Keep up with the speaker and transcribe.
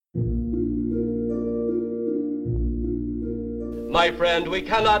My friend, we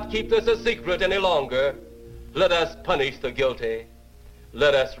cannot keep this a secret any longer. Let us punish the guilty.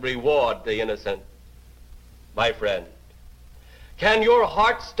 Let us reward the innocent. My friend, can your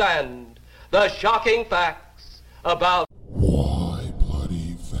heart stand the shocking facts about Why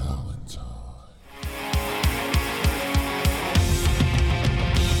Bloody Valentine?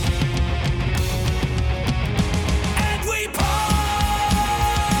 And we party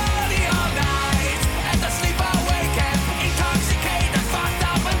all night at the sleeper weekend, intoxicated, fucked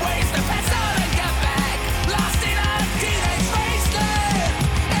up, and ways to pass out and get back, lost in a teenage wasteland.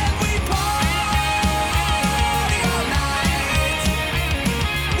 And we party all night.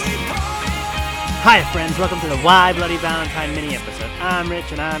 We party. Hi, friends. Welcome to the Why Bloody Valentine mini episode. I'm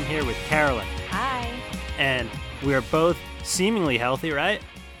Rich, and I'm here with Carolyn. Hi. And we are both seemingly healthy, right?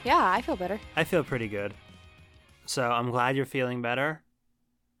 Yeah, I feel better. I feel pretty good. So I'm glad you're feeling better.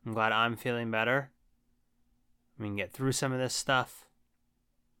 I'm glad I'm feeling better. We can get through some of this stuff.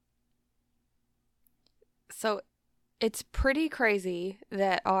 So it's pretty crazy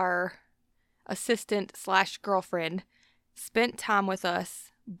that our assistant / girlfriend spent time with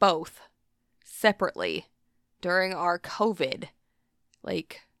us both separately during our COVID,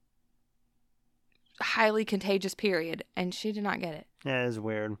 highly contagious period, and she did not get it. Yeah, it's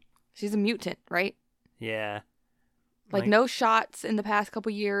weird. She's a mutant, right? Yeah. No shots in the past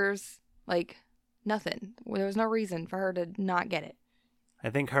couple years, nothing. There was no reason for her to not get it. I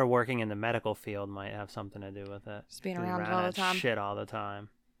think her working in the medical field might have something to do with it. Just being around it all the time. Shit all the time.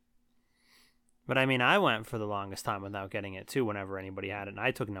 But I mean, I went for the longest time without getting it too whenever anybody had it, and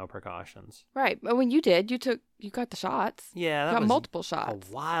I took no precautions. Right, but when you did, you got the shots. Yeah, that got was multiple shots.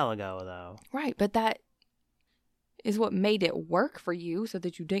 a while ago, though. Right, but that is what made it work for you so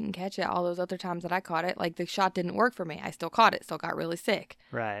that you didn't catch it all those other times that I caught it. The shot didn't work for me. I still caught it, still got really sick.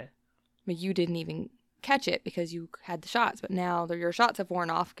 Right. But you didn't even catch it because you had the shots. But now your shots have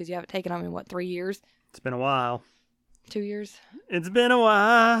worn off because you haven't taken them in, 3 years? It's been a while. 2 years? It's been a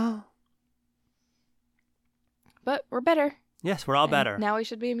while. But we're better. Yes, we're all And better. Now we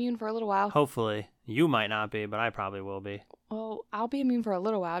should be immune for a little while. Hopefully. You might not be, but I probably will be. Well, I'll be immune for a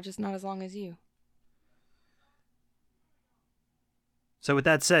little while, just not as long as you. So with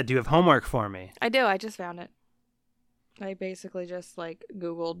that said, do you have homework for me? I do. I just found it. I basically just,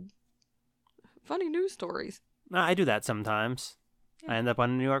 Googled funny news stories. I do that sometimes. Yeah. I end up on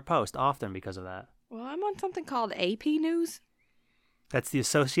the New York Post often because of that. Well, I'm on something called AP News. That's the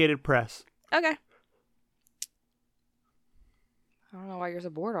Associated Press. Okay. I don't know why you're so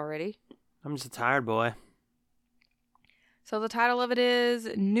bored already. I'm just a tired boy. So the title of it is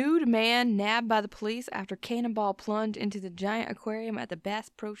Nude Man Nabbed by the Police After Cannonball Plunge into the Giant Aquarium at the Bass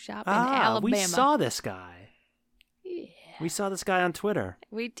Pro Shop in Alabama. We saw this guy. Yeah. We saw this guy on Twitter.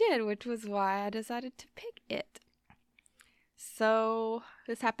 We did, which was why I decided to pick it. So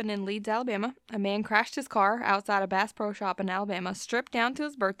this happened in Leeds, Alabama. A man crashed his car outside a Bass Pro Shop in Alabama, stripped down to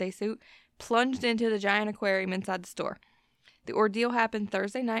his birthday suit, plunged into the giant aquarium inside the store. The ordeal happened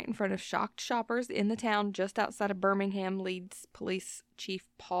Thursday night in front of shocked shoppers in the town just outside of Birmingham, Leeds Police Chief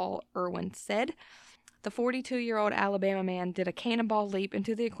Paul Irwin said. The 42-year-old Alabama man did a cannonball leap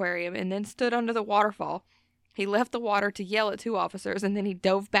into the aquarium and then stood under the waterfall. He left the water to yell at two officers, and then he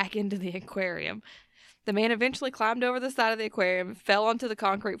dove back into the aquarium. The man eventually climbed over the side of the aquarium, fell onto the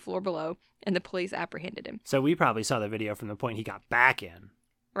concrete floor below, and the police apprehended him. So we probably saw the video from the point he got back in.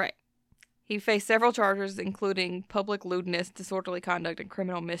 Right. He faced several charges, including public lewdness, disorderly conduct, and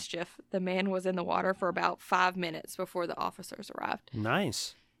criminal mischief. The man was in the water for about 5 minutes before the officers arrived.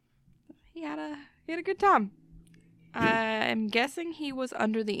 Nice. He had a good time. I'm guessing he was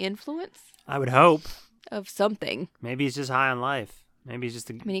under the influence I would hope. of something. Maybe he's just high on life. Maybe he's just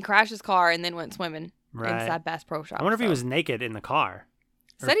a... I mean, he crashed his car and then went swimming Right. inside Bass Pro Shop. I wonder if he was naked in the car.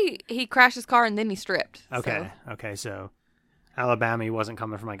 Said he crashed his car and then he stripped. Okay. So. Okay, so Alabama, he wasn't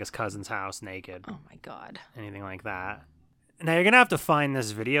coming from his cousin's house naked. Oh my God. Anything like that. Now you're going to have to find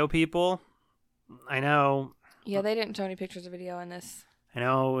this video, people. I know Yeah, they didn't show any pictures of video in this. I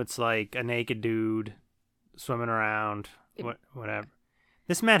know it's like a naked dude swimming around, whatever.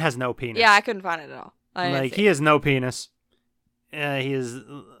 This man has no penis. Yeah, I couldn't find it at all. He has no penis. He is...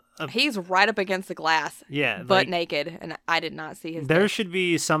 He's right up against the glass. Yeah. Butt naked, and I did not see his There dick. should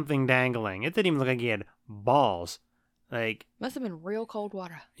be something dangling. It didn't even look like he had balls. Must have been real cold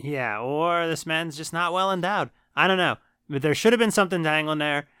water. Yeah, or this man's just not well endowed. I don't know. But there should have been something dangling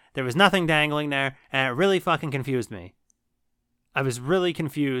there. There was nothing dangling there, and it really fucking confused me. I was really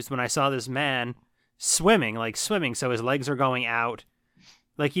confused when I saw this man swimming, so his legs are going out.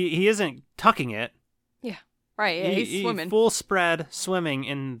 He isn't tucking it. Yeah, right. Yeah, he's swimming. Full spread swimming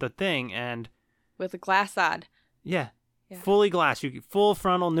in the thing, and... With a glass side. Yeah. Yeah. Fully glass. Full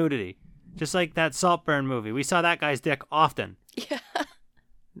frontal nudity. Just like that Saltburn movie. We saw that guy's dick often. Yeah.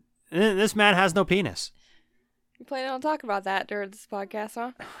 This man has no penis. You planning on talking about that during this podcast,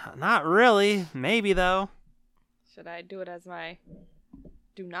 huh? Not really. Maybe, though. Should I do it as my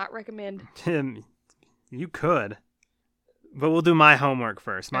do not recommend? You could. But we'll do my homework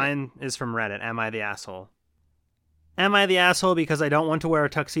first. All right. Mine is from Reddit. Am I the asshole? Am I the asshole because I don't want to wear a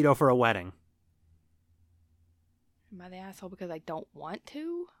tuxedo for a wedding? Am I the asshole because I don't want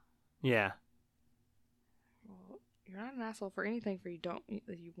to? Yeah. Well, you're not an asshole for anything that you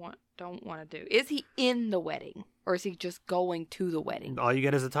don't want to do. Is he in the wedding, or is he just going to the wedding? All you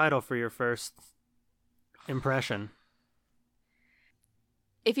get is a title for your first impression.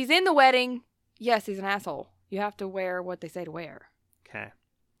 If he's in the wedding, yes, he's an asshole. You have to wear what they say to wear. Okay.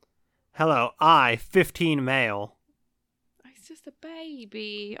 Hello, I, 15 male, He's just a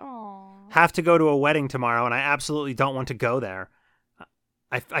baby. Aww. have to go to a wedding tomorrow, and I absolutely don't want to go there.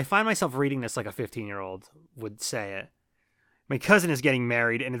 I find myself reading this like a 15-year-old would say it. My cousin is getting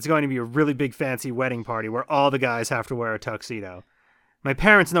married, and it's going to be a really big fancy wedding party where all the guys have to wear a tuxedo. My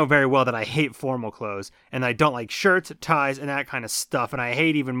parents know very well that I hate formal clothes, and I don't like shirts, ties, and that kind of stuff, and I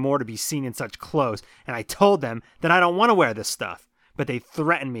hate even more to be seen in such clothes, and I told them that I don't want to wear this stuff. But they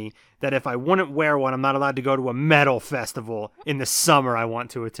threatened me that if I wouldn't wear one, I'm not allowed to go to a metal festival in the summer I want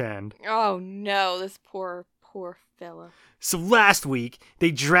to attend. Oh no, this poor fella. So last week, they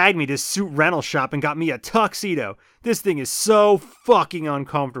dragged me to suit rental shop and got me a tuxedo. This thing is so fucking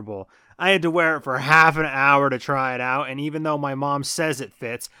uncomfortable. I had to wear it for half an hour to try it out, and even though my mom says it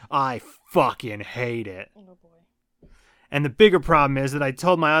fits, I fucking hate it. Oh boy. And the bigger problem is that I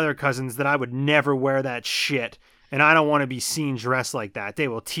told my other cousins that I would never wear that shit, and I don't want to be seen dressed like that. They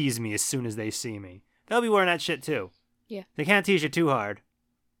will tease me as soon as they see me. They'll be wearing that shit too. Yeah. They can't tease you too hard.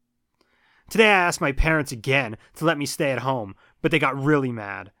 Today I asked my parents again to let me stay at home, but they got really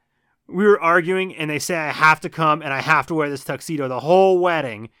mad. We were arguing, and they say I have to come and I have to wear this tuxedo the whole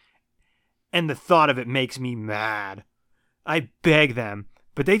wedding, and the thought of it makes me mad. I beg them,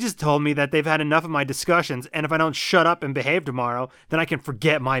 but they just told me that they've had enough of my discussions, and if I don't shut up and behave tomorrow, then I can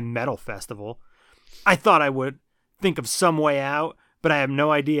forget my metal festival. I thought I would think of some way out, but I have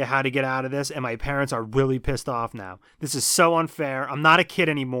no idea how to get out of this, and my parents are really pissed off now. This is so unfair. I'm not a kid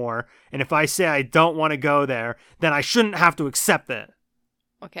anymore, and if I say I don't want to go there, then I shouldn't have to accept it.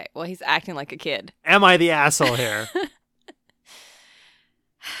 Okay, well, he's acting like a kid. Am I the asshole here?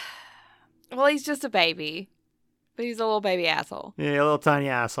 Well, he's just a baby. But he's a little baby asshole. Yeah, a little tiny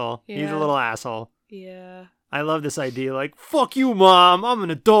asshole. He's Yeah. a little asshole. Yeah. I love this idea, like, fuck you, Mom, I'm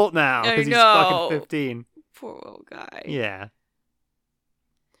an adult now, I because he's know. fucking 15. Poor little guy. Yeah.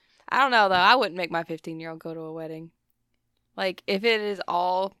 I don't know, though. I wouldn't make my 15-year-old go to a wedding. Like, if it is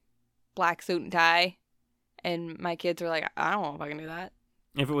all black suit and tie, and my kids are like, I don't know if I can do that.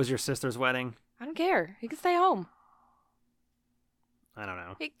 If it was your sister's wedding, I don't care. He can stay home. I don't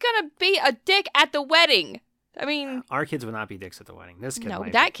know. He's gonna be a dick at the wedding. I mean, Our kids would not be dicks at the wedding. This kid no,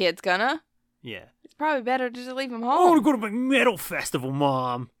 might that kid's gonna. be. Yeah. It's probably better to just leave him I want home. to go to my metal festival,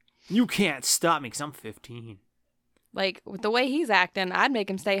 Mom. You can't stop me because I'm 15. Like, with the way he's acting, I'd make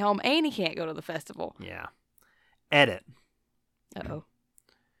him stay home and he can't go to the festival. Yeah. Edit. Uh-oh.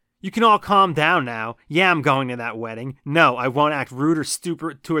 You can all calm down now. Yeah, I'm going to that wedding. No, I won't act rude or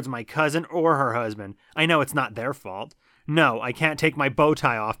stupid towards my cousin or her husband. I know it's not their fault. No, I can't take my bow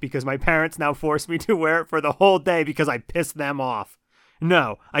tie off because my parents now force me to wear it for the whole day because I pissed them off.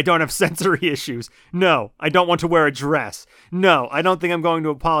 No, I don't have sensory issues. No, I don't want to wear a dress. No, I don't think I'm going to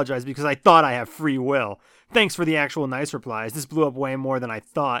apologize because I thought I have free will. Thanks for the actual nice replies. This blew up way more than I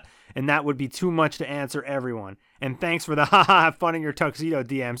thought, and that would be too much to answer everyone. And thanks for the haha have fun in your tuxedo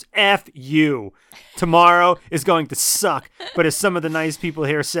DMs. F you. Tomorrow is going to suck, but as some of the nice people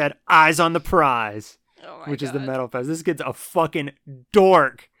here said, eyes on the prize. Oh my Which is the God. metal fest. This kid's a fucking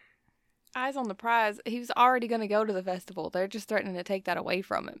dork. Eyes on the prize. He was already going to go to the festival. They're just threatening to take that away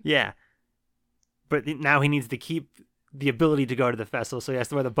from him. Yeah. But now he needs to keep the ability to go to the festival, so he has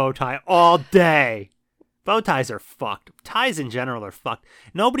to wear the bow tie all day. Bow ties are fucked. Ties in general are fucked.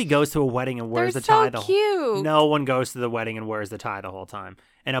 Nobody goes to a wedding and wears They're the tie so the cute. No one goes to the wedding and wears the tie the whole time.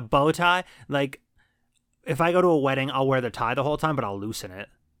 And a bow tie, like, if I go to a wedding, I'll wear the tie the whole time, but I'll loosen it.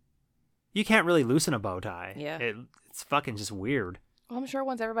 You can't really loosen a bow tie. Yeah. It's fucking just weird. Well, I'm sure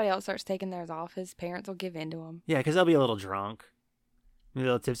once everybody else starts taking theirs off, his parents will give in to him. Yeah, because they'll be a little drunk. A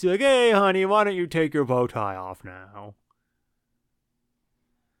little tipsy, like, hey, honey, why don't you take your bow tie off now?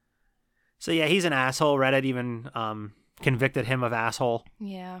 So, yeah, he's an asshole. Reddit even convicted him of asshole.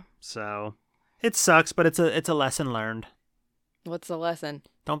 Yeah. So, it sucks, but it's a lesson learned. What's the lesson?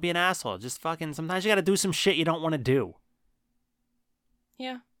 Don't be an asshole. Just fucking, sometimes you gotta do some shit you don't want to do.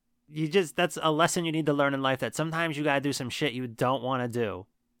 Yeah. That's a lesson you need to learn in life, that sometimes you gotta do some shit you don't want to do.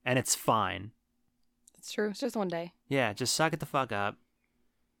 And it's fine. It's true. It's just one day. Yeah, just suck it the fuck up.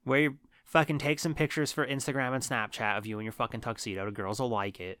 Wear your fucking take some pictures for Instagram and Snapchat of you in your fucking tuxedo. The girls will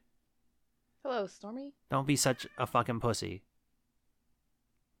like it. Hello, Stormy. Don't be such a fucking pussy.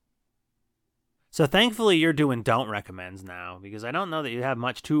 So thankfully you're doing don't recommends now, because I don't know that you have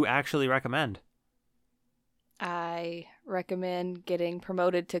much to actually recommend. I recommend getting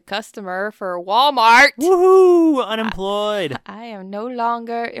promoted to customer for Walmart. Woohoo! Unemployed. I am no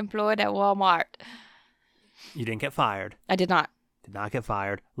longer employed at Walmart. You didn't get fired. I did not. Did not get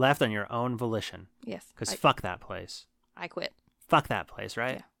fired. Left on your own volition. Yes. Because fuck that place. I quit. Fuck that place,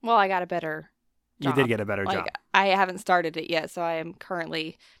 right? Yeah. Well, I got a better job. You did get a better job. I haven't started it yet, so I am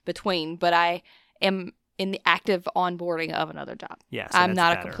currently between, but I am in the active onboarding of another job. Yes. I'm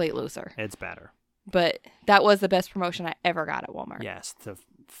not better. a complete loser. It's better. But that was the best promotion I ever got at Walmart. Yes, to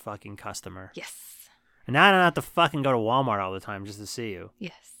fucking customer. Yes. And now I don't have to fucking go to Walmart all the time just to see you.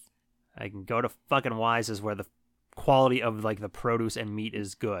 Yes. I can go to fucking Wise's where the quality of like the produce and meat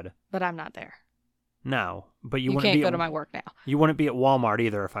is good. But I'm not there. No, but you You wouldn't can't be go at, to my work now. You wouldn't be at Walmart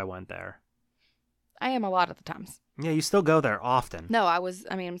either if I went there. I am a lot of the times. Yeah, you still go there often. No,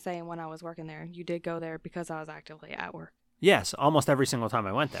 I'm saying when I was working there, you did go there because I was actively at work. Yes, almost every single time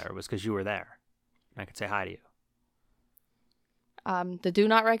I went there it was because you were there. I could say hi to you. The do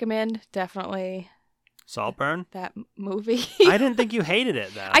not recommend, definitely Saltburn? that movie. I didn't think you hated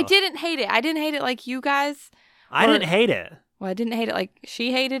it though. I didn't hate it. I didn't hate it like you guys. I didn't hate it. Well, I didn't hate it like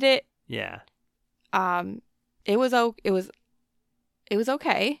she hated it. Yeah. It was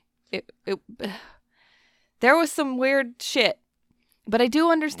okay. There was some weird shit, but I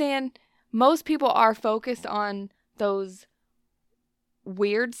do understand most people are focused on those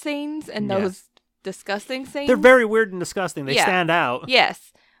weird scenes and those disgusting scenes. They're very weird and disgusting. They stand out.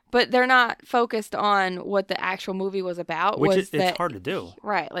 Yes, but they're not focused on what the actual movie was about. It's hard to do.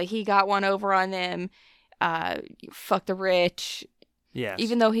 Right, like he got one over on them. Fuck the rich. Yes.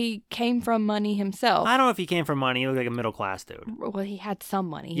 Even though he came from money himself. I don't know if he came from money. He looked like a middle class dude. Well, he had some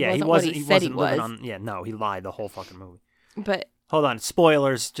money. Yeah, he wasn't what he said he was. No, he lied the whole fucking movie. But hold on,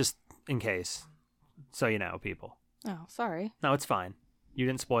 spoilers just in case, so you know, people. Oh, sorry. No, it's fine. You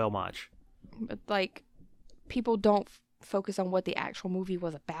didn't spoil much. But like, people don't focus on what the actual movie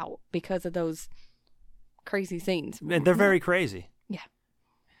was about because of those crazy scenes. They're very crazy. Yeah.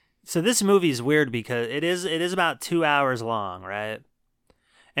 So this movie is weird because it is about 2 hours long, right?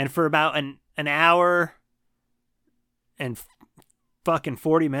 And for about an hour and fucking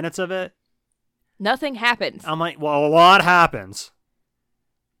 40 minutes of it, nothing happens. I'm like, well, a lot happens.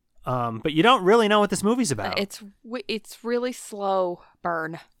 But you don't really know what this movie's about. It's really slow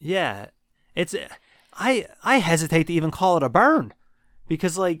burn. Yeah. I hesitate to even call it a burn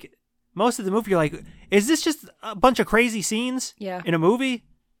because like most of the movie you're like, is this just a bunch of crazy scenes in a movie?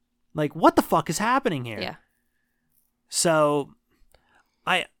 Like, what the fuck is happening here? Yeah. So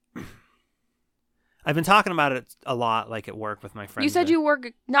I've been talking about it a lot, like at work with my friends. You said you were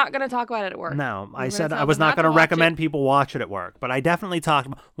not going to talk about it at work. No, I said I was not going to recommend people watch it at work, but I definitely talked.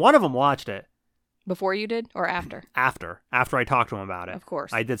 One of them watched it. Before you did or after? After I talked to him about it. Of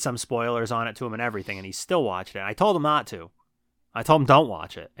course. I did some spoilers on it to him and everything, and he still watched it. I told him not to. I told him don't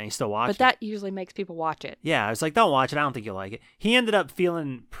watch it, and he still watched it. But that usually makes people watch it. Yeah, I was like, don't watch it. I don't think you'll like it. He ended up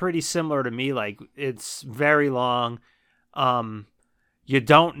feeling pretty similar to me. Like, it's very long. You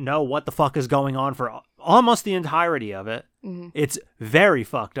don't know what the fuck is going on for almost the entirety of it. Mm-hmm. It's very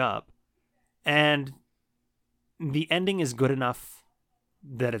fucked up. And the ending is good enough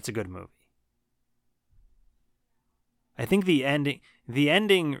that it's a good movie. I think the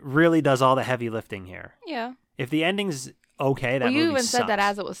ending really does all the heavy lifting here. Yeah. If the ending's okay, that movie movie you even sucks. said that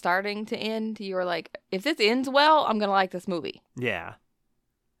as it was starting to end. You were like, if this ends well, I'm going to like this movie. Yeah.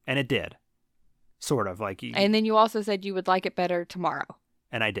 And it did. Sort of. Like. And then you also said you would like it better tomorrow.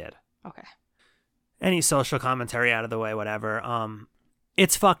 And I did. Okay. Any social commentary out of the way, whatever.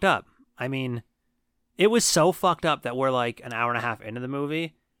 It's fucked up. I mean, it was so fucked up that we're like an hour and a half into the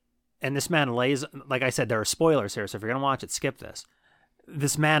movie. And this man lays, like I said, there are spoilers here, so if you're going to watch it, skip this.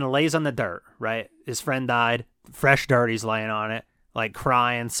 This man lays on the dirt, right? His friend died. Fresh dirt, he's laying on it. Like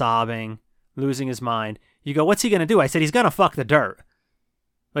crying, sobbing, losing his mind. You go, what's he going to do? I said, he's going to fuck the dirt.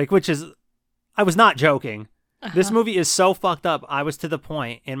 Like, which is, I was not joking. This movie is so fucked up. I was to the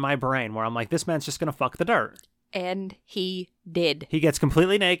point in my brain where I'm like, this man's just going to fuck the dirt. And he did. He gets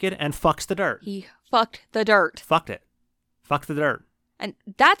completely naked and fucks the dirt. He fucked the dirt. Fucked it. Fucked the dirt. And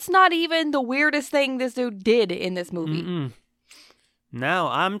that's not even the weirdest thing this dude did in this movie. No,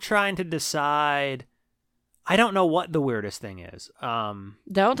 I'm trying to decide I don't know what the weirdest thing is.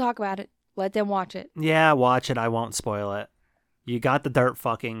 Don't talk about it. Let them watch it. Yeah, watch it. I won't spoil it. You got the dirt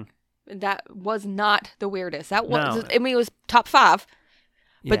fucking. That was not the weirdest. That was, No. I mean, it was top 5.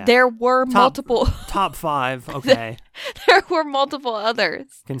 But Yeah. there were multiple. Top 5, okay. There were multiple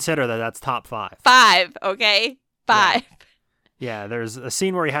others. Consider that's top 5. 5, okay? 5. Yeah, there's a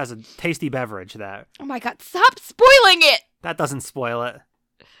scene where he has a tasty beverage Oh my god, stop spoiling it! that doesn't spoil it.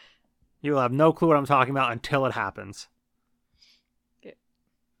 You will have no clue what I'm talking about until it happens.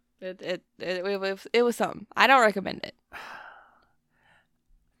 It was something. I don't recommend it.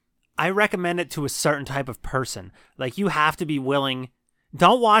 I recommend it to a certain type of person. Like, you have to be willing.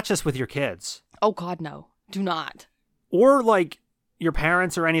 Don't watch this with your kids. Oh god, no. Do not. Or, like, your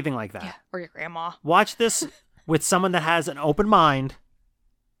parents or anything like that. Yeah, or your grandma. Watch this with someone that has an open mind.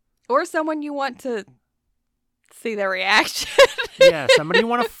 Or someone you want to see their reaction. Yeah, somebody you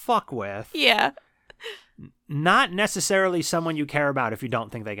want to fuck with. Yeah. Not necessarily someone you care about if you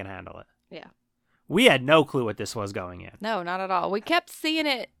don't think they can handle it. Yeah. We had no clue what this was going in. No, not at all. We kept seeing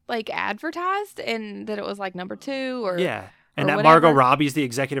it like advertised and that it was like number 2 or Yeah. And or that whatever. Margot Robbie's the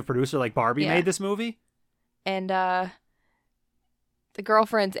executive producer, like Barbie Yeah. made this movie. And the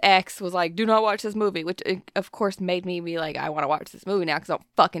girlfriend's ex was like, do not watch this movie, which of course made me be like, I want to watch this movie now because don't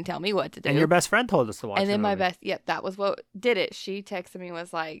fucking tell me what to do. And your best friend told us to watch And the then my movie. yep, that was what did it. She texted me and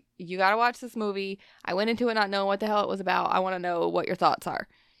was like, you got to watch this movie. I went into it not knowing what the hell it was about. I want to know what your thoughts are.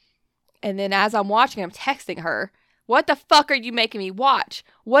 And then as I'm watching, I'm texting her, what the fuck are you making me watch?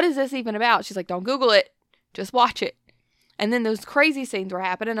 What is this even about? She's like, don't Google it. Just watch it. And then those crazy scenes were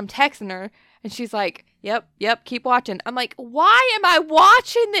happening. I'm texting her and she's like, yep, keep watching. I'm like, why am I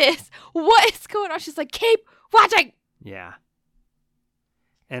watching this? What is going on? She's like, keep watching. Yeah.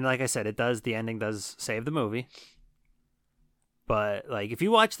 And like I said, the ending does save the movie. But, like, if you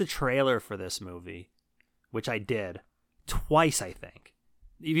watch the trailer for this movie, which I did twice, I think,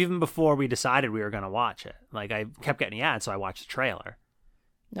 even before we decided we were going to watch it, like, I kept getting the ad, so I watched the trailer.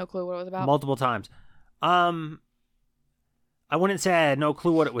 No clue what it was about. Multiple times. I wouldn't say I had no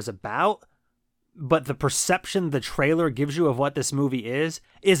clue what it was about, but the perception the trailer gives you of what this movie is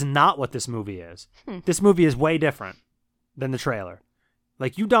not what this movie is. This movie is way different than the trailer.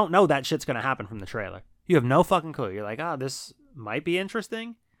 Like, you don't know that shit's going to happen from the trailer. You have no fucking clue. You're like, oh, this might be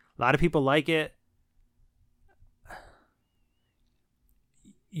interesting. A lot of people like it.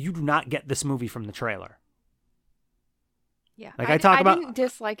 You do not get this movie from the trailer. Yeah. Like, I didn't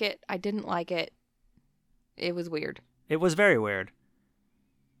dislike it. I didn't like it. It was weird. It was very weird.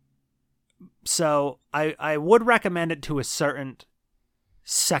 So I would recommend it to a certain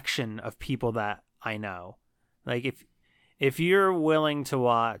section of people that I know. Like, if you're willing to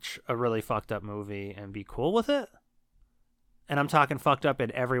watch a really fucked up movie and be cool with it, and I'm talking fucked up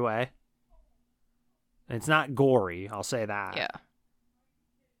in every way. It's not gory, I'll say that. Yeah.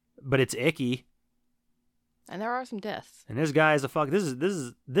 But it's icky. And there are some deaths. And this guy is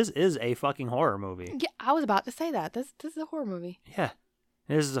this is a fucking horror movie. Yeah, I was about to say that. This is a horror movie. Yeah.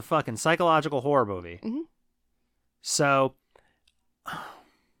 This is a fucking psychological horror movie. Mm-hmm. So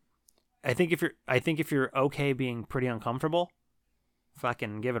I think if you're okay being pretty uncomfortable,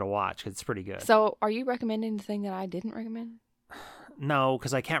 fucking give it a watch 'cause it's pretty good. So, are you recommending the thing that I didn't recommend? No,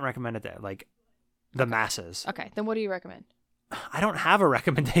 because I can't recommend it to like the masses. Okay, then what do you recommend? I don't have a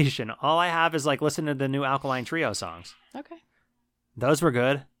recommendation. All I have is like listen to the new Alkaline Trio songs. Okay. Those were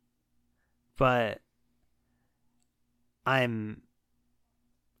good, but I'm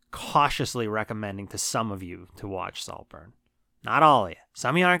cautiously recommending to some of you to watch Saltburn. Not all of you.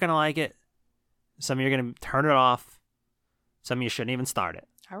 Some of you aren't going to like it. Some of you are going to turn it off. Some of you shouldn't even start it.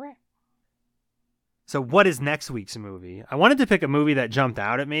 All right. So what is next week's movie? I wanted to pick a movie that jumped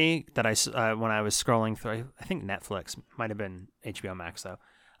out at me that when I was scrolling through. I think Netflix, might have been HBO Max though.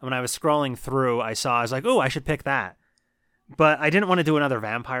 When I was scrolling through, I was like, oh, I should pick that. But I didn't want to do another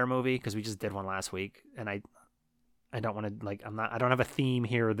vampire movie because we just did one last week, and I don't want to I don't have a theme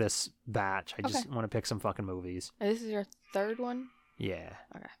here this batch. I just want to pick some fucking movies. And this is your third one? Yeah.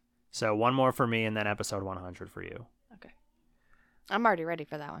 Okay. So one more for me, and then episode 100 for you. Okay. I'm already ready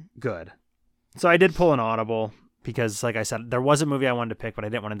for that one. Good. So I did pull an audible because, like I said, there was a movie I wanted to pick, but I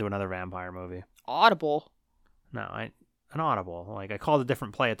didn't want to do another vampire movie. Audible? No, an audible. Like, I called a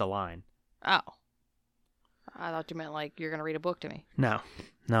different play at the line. Oh. I thought you meant like you're going to read a book to me. No,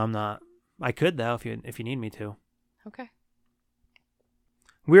 I'm not. I could, though, if you need me to. Okay.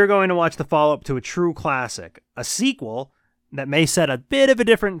 We're going to watch the follow-up to a true classic, a sequel that may set a bit of a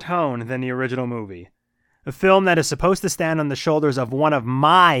different tone than the original movie. A film that is supposed to stand on the shoulders of one of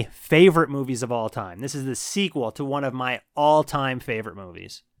my favorite movies of all time. This is the sequel to one of my all-time favorite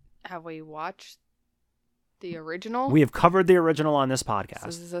movies. Have we watched The original? We have covered the original on this So podcast.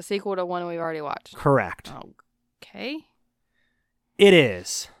 this is a sequel to one we've already watched. Correct. Okay. It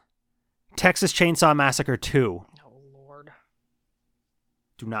is Texas Chainsaw Massacre 2. Oh, Lord.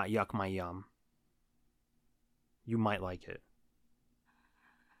 Do not yuck my yum. You might like it.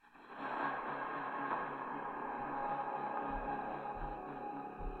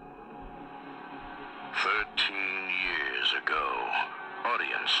 Years ago,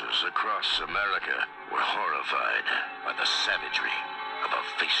 audiences across America were horrified by the savagery of a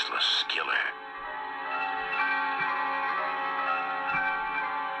faceless killer.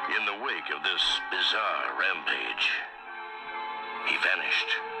 In the wake of this bizarre rampage, he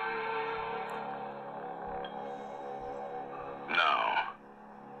vanished. Now,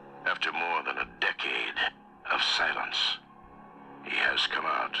 after more than a decade of silence, he has come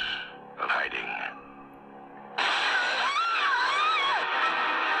out of hiding.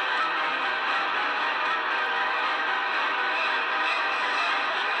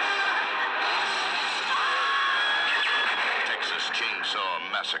 Texas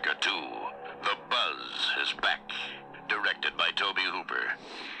Chainsaw Massacre 2. The Buzz is back. Directed by Toby Hooper.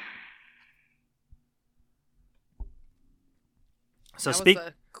 So That was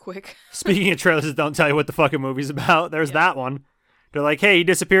a quick. speaking of trailers that don't tell you what the fucking movie's about, there's that one. They're like, hey, he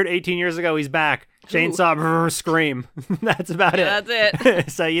disappeared 18 years ago. He's back. Chainsaw, brr, scream. That's about it. That's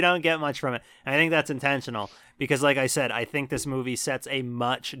it. So you don't get much from it. And I think that's intentional because, like I said, I think this movie sets a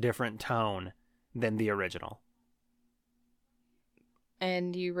much different tone than the original.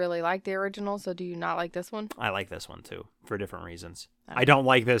 And you really like the original, so do you not like this one? I like this one, too, for different reasons. I don't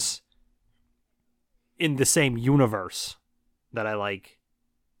like this in the same universe that I like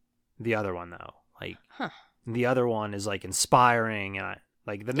the other one, though. Like, the other one is, like, inspiring and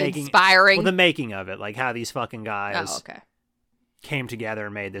like the making... Inspiring? Well, the making of it. Like, how these fucking guys... Oh, okay. Came together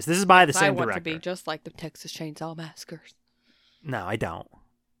and made this. This is by the same I want director. to be just like the Texas Chainsaw Massacres. No, I don't.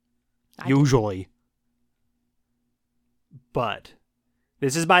 I do. Usually. But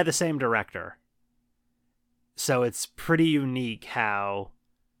this is by the same director. So it's pretty unique how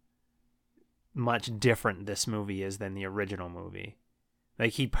much different this movie is than the original movie.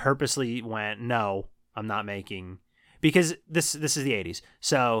 Like, he purposely went, no, I'm not making... Because this is the 80s.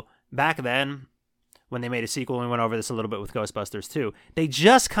 So back then, when they made a sequel, and we went over this a little bit with Ghostbusters 2, they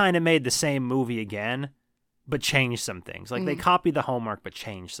just kind of made the same movie again, but changed some things. Like, they copied the hallmark, but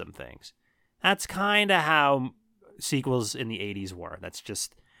changed some things. That's kind of how sequels in the 80s were. That's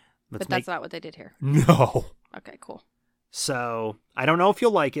just... But that's not what they did here. No. Okay, cool. So, I don't know if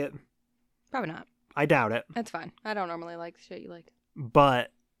you'll like it. Probably not. I doubt it. That's fine. I don't normally like the shit you like.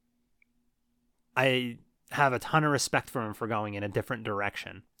 But I have a ton of respect for him for going in a different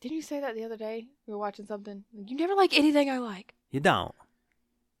direction. Didn't you say that the other day? We were watching something. You never like anything I like. You don't.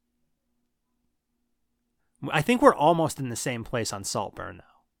 I think we're almost in the same place on Saltburn, though.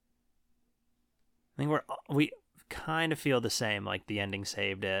 I think we kind of feel the same, like the ending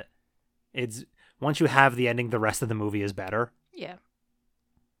saved it. It's once you have the ending, the rest of the movie is better. Yeah.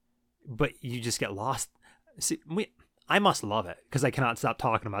 But you just get lost. See, I must love it because I cannot stop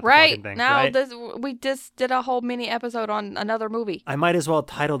talking about the Right. fucking thing. Now, right? we just did a whole mini episode on another movie. I might as well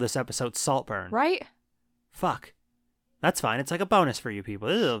title this episode Saltburn. Right? Fuck. That's fine. It's like a bonus for you people.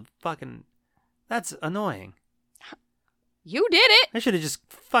 This is a fucking... That's annoying. You did it. I should have just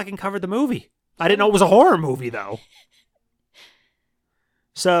fucking covered the movie. I didn't know it was a horror movie, though.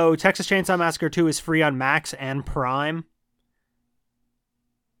 So, Texas Chainsaw Massacre 2 is free on Max and Prime.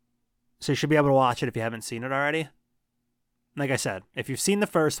 So you should be able to watch it if you haven't seen it already. Like I said, if you've seen the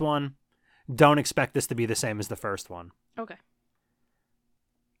first one, don't expect this to be the same as the first one. Okay.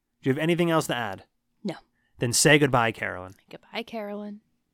 Do you have anything else to add? No. Then say goodbye, Carolyn. Goodbye, Carolyn.